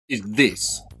Is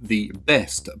this the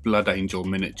best Blood Angel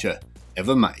miniature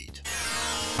ever made?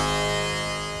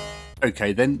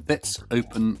 Okay then, let's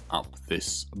open up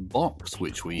this box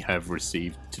which we have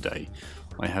received today.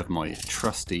 I have my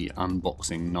trusty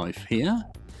unboxing knife here.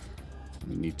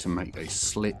 We need to make a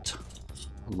slit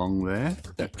along there.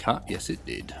 Did that cut? Yes it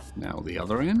did. Now the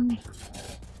other end.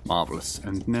 Marvellous.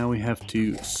 And now we have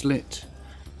to slit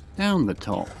down the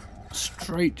top,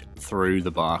 straight through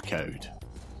the barcode.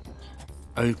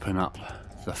 Open up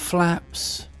the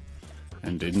flaps,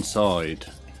 and inside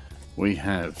we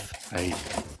have a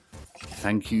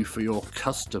thank you for your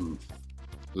custom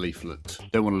leaflet.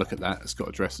 Don't want to look at that, it's got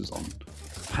addresses on.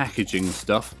 Packaging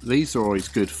stuff. These are always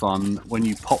good fun. When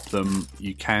you pop them,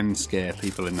 you can scare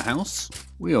people in the house.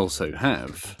 We also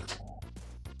have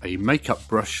a makeup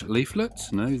brush leaflet.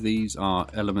 No, these are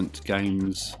Element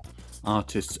Games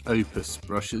Artist's Opus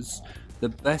brushes. The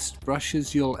best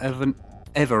brushes you'll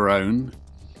ever own.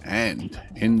 And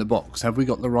in the box, have we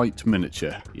got the right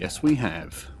miniature? Yes, we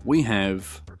have. We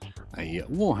have a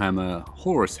Warhammer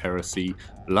Horus Heresy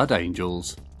Blood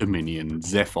Angels Dominion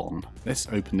Zephon. Let's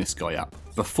open this guy up.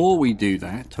 Before we do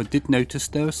that, I did notice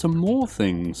there are some more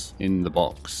things in the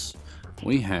box.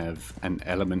 We have an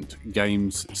Element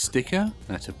Games sticker.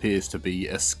 That appears to be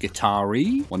a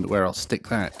Skitarii. Wonder where I'll stick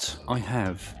that. I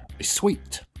have a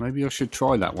sweet. Maybe I should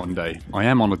try that one day. I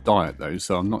am on a diet though,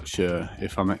 so I'm not sure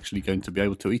if I'm actually going to be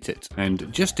able to eat it.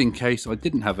 And just in case I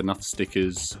didn't have enough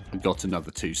stickers, I got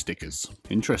another 2 stickers.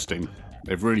 Interesting.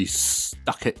 They've really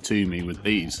stuck it to me with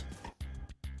these.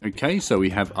 Okay, so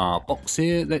we have our box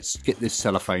here. Let's get this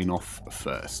cellophane off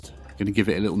first. I'm going to give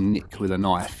it a little nick with a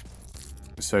knife.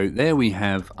 So there we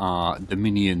have our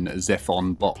Dominion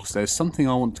Zephon box. There's something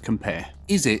I want to compare.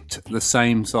 Is it the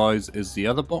same size as the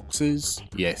other boxes?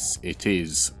 Yes, it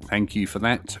is. Thank you for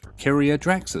that, Kyria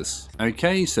Draxus.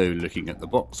 Okay, so looking at the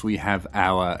box, we have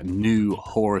our new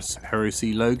Horus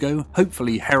Heresy logo,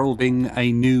 hopefully heralding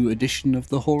a new edition of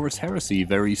the Horus Heresy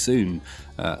very soon.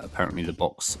 Apparently the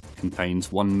box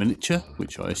contains 1 miniature,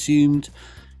 which I assumed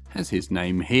has his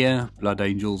name here, Blood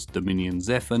Angels Dominion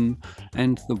Zephon,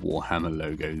 and the Warhammer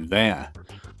logo there.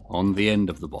 On the end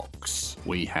of the box,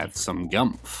 we have some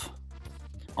gumph.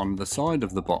 On the side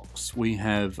of the box, we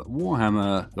have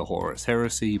Warhammer, the Horus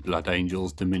Heresy, Blood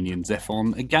Angels Dominion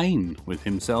Zephon, again with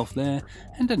himself there,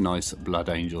 and a nice Blood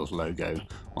Angels logo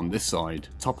on this side.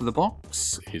 Top of the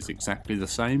box is exactly the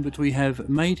same, but we have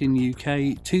Made in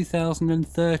UK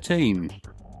 2013.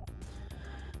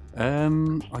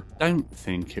 I don't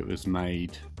think it was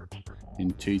made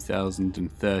in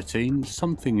 2013.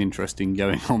 Something interesting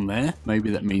going on there. Maybe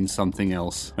that means something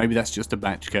else. Maybe that's just a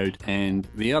batch code. And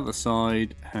the other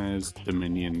side has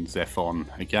Dominion Zephon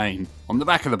again. On the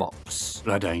back of the box,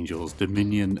 Blood Angels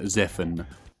Dominion Zephon,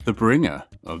 the bringer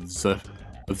of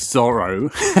Zorro.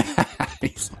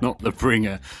 He's not the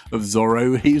bringer of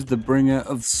Zorro, he's the bringer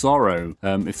of sorrow.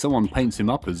 If someone paints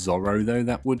him up as Zorro though,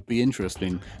 that would be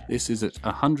interesting. This is at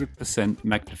 100%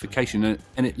 magnification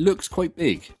and it looks quite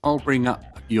big. I'll bring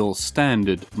up your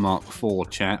standard Mark IV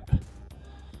chap.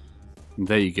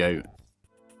 There you go.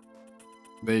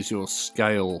 There's your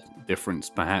scale difference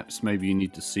perhaps. Maybe you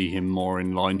need to see him more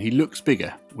in line. He looks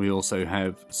bigger. We also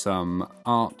have some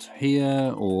art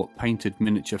here, or painted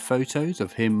miniature photos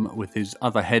of him with his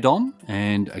other head on,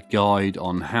 and a guide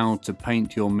on how to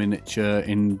paint your miniature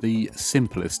in the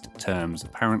simplest terms.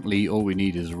 Apparently all we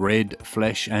need is red,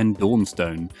 flesh and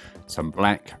dawnstone, some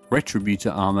black,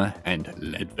 retributor armor and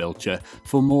leadbelcher.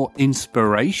 For more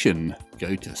inspiration,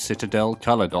 go to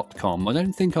citadelcolor.com. I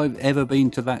don't think I've ever been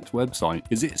to that website.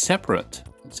 Is it separate?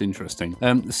 It's interesting.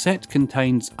 The set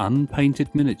contains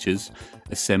unpainted miniatures.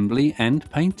 Assembly and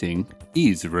painting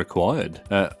is required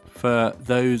for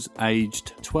those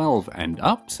aged 12 and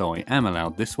up, so I am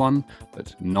allowed this one,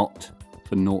 but not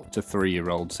for 0 to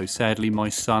 3-year-olds. So sadly my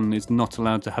son is not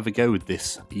allowed to have a go with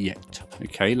this yet.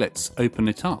 Okay, let's open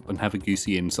it up and have a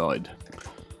goosey inside.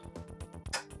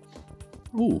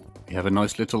 Ooh, we have a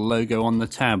nice little logo on the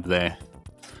tab there.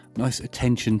 Nice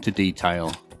attention to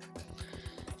detail.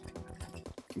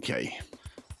 Okay,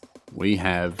 we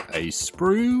have a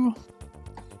sprue,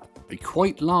 a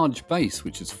quite large base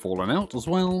which has fallen out as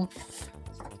well,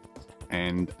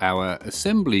 and our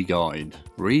assembly guide.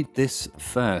 Read this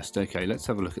first. Okay, let's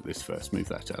have a look at this first. Move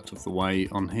that out of the way.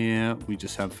 On here we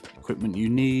just have equipment you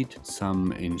need,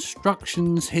 some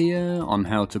instructions here on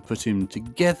how to put him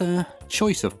together,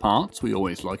 choice of parts, we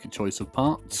always like a choice of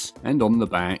parts, and on the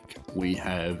back we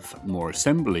have more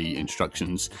assembly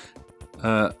instructions.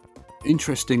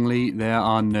 Interestingly, there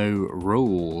are no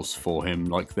rules for him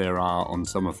like there are on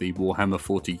some of the Warhammer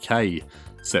 30k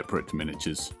separate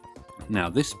miniatures. Now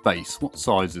this base, what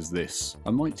size is this?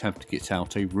 I might have to get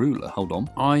out a ruler, hold on.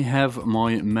 I have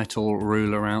my metal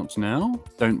ruler out now.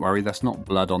 Don't worry, that's not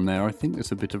blood on there. I think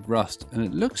there's a bit of rust, and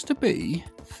it looks to be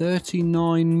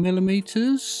 39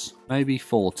 millimeters, maybe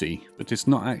 40, but it's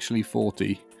not actually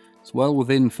 40. It's well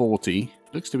within 40.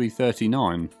 Looks to be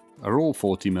 39. Are all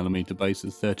 40 millimeter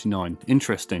bases 39?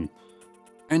 Interesting.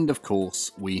 And of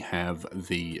course, we have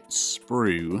the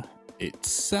sprue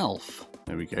itself.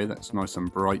 There we go, that's nice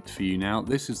and bright for you now.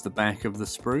 This is the back of the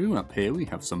sprue. Up here we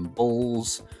have some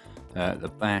balls,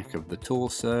 the back of the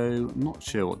torso. I'm not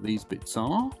sure what these bits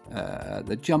are.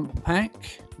 The jump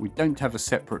pack. We don't have a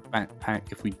separate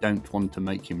backpack if we don't want to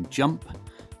make him jump.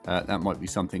 That might be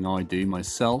something I do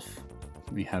myself.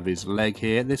 We have his leg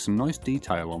here. There's some nice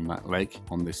detail on that leg,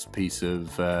 on this piece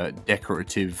of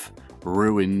decorative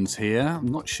ruins here. I'm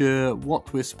not sure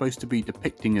what we're supposed to be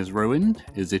depicting as ruined.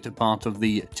 Is it a part of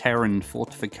the Terran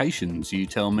fortifications? You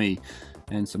tell me.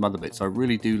 And some other bits. I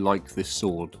really do like this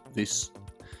sword. This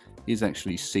is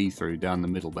actually see-through down the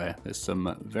middle there. There's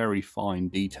some very fine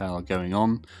detail going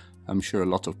on. I'm sure a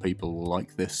lot of people will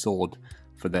like this sword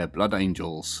for their blood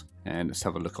angels. And let's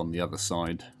have a look on the other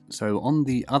side. So on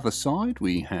the other side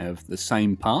we have the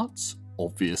same parts,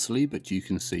 obviously, but you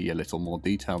can see a little more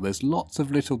detail. There's lots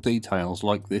of little details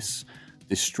like this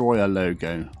destroyer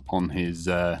logo on his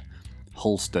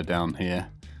holster down here.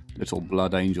 Little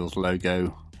blood angels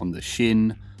logo on the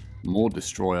shin, more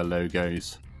destroyer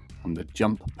logos on the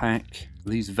jump pack.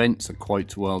 These vents are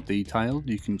quite well detailed.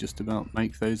 You can just about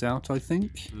make those out, I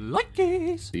think. Like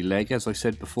this. The leg, as I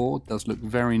said before, does look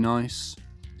very nice.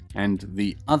 And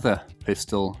the other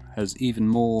pistol has even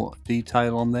more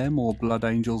detail on there, more Blood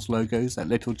Angels logos. That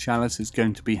little chalice is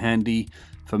going to be handy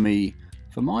for me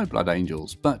for my Blood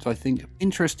Angels. But I think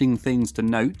interesting things to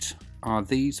note are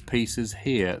these pieces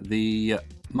here. The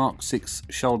Mark 6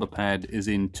 shoulder pad is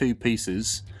in 2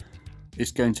 pieces.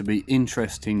 It's going to be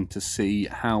interesting to see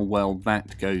how well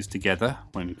that goes together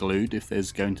when glued, if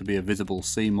there's going to be a visible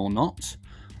seam or not.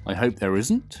 I hope there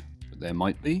isn't, but there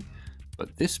might be.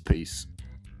 But this piece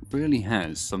really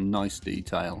has some nice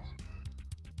detail.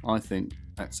 I think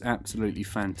that's absolutely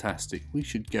fantastic. We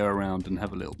should go around and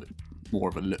have a little bit more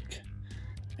of a look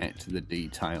at the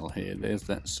detail here. There's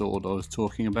that sword I was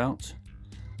talking about.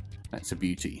 That's a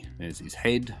beauty. There's his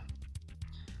head,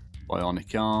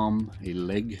 bionic arm, a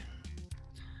leg.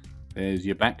 There's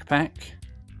your backpack,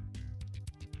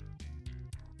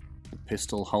 the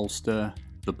pistol holster,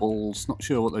 the balls. Not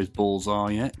sure what those balls are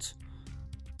yet.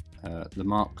 The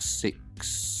Mark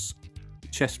 6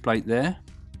 chest plate there.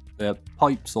 The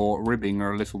pipes or ribbing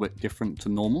are a little bit different to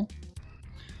normal.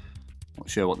 Not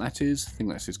sure what that is. I think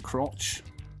that's his crotch.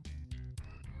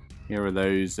 Here are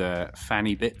those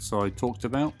fanny bits I talked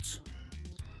about.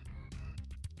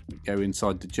 Go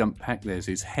inside the jump pack. There's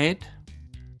his head.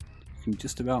 You can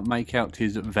just about make out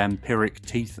his vampiric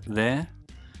teeth there.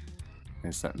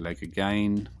 There's that leg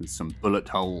again with some bullet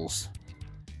holes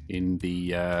in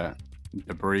the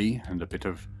debris and a bit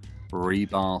of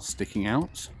rebar sticking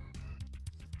out.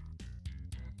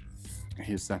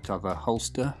 Here's that other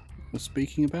holster I was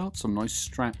speaking about. Some nice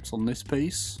straps on this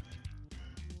piece.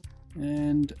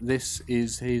 And this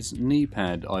is his knee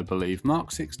pad, I believe.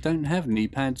 Mark 6 don't have knee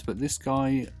pads, but this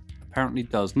guy apparently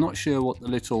does. Not sure what the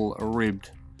little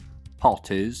ribbed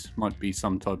pot is. Might be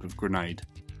some type of grenade.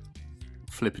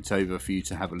 Flip it over for you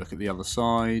to have a look at the other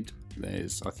side.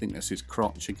 There's, I think that's his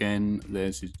crotch again.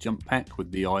 There's his jump pack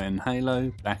with the iron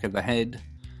halo. Back of the head.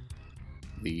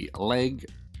 The leg.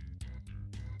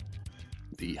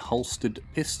 The holstered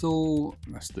pistol.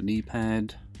 That's the knee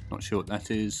pad. Not sure what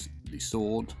that is. The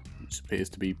sword, which appears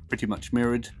to be pretty much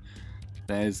mirrored.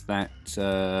 There's that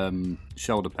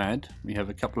shoulder pad. We have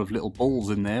a couple of little balls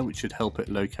in there which should help it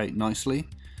locate nicely.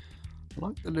 I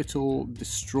like the little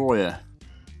destroyer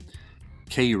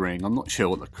key ring. I'm not sure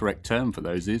what the correct term for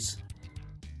those is.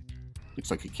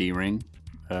 Looks like a key ring.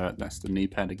 That's the knee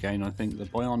pad again, I think. The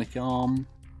bionic arm,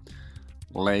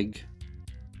 leg,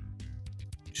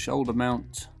 shoulder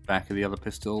mount, back of the other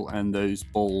pistol, and those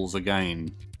balls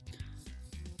again.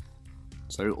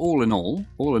 So all in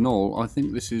all, I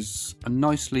think this is a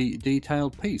nicely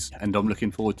detailed piece, and I'm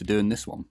looking forward to doing this one.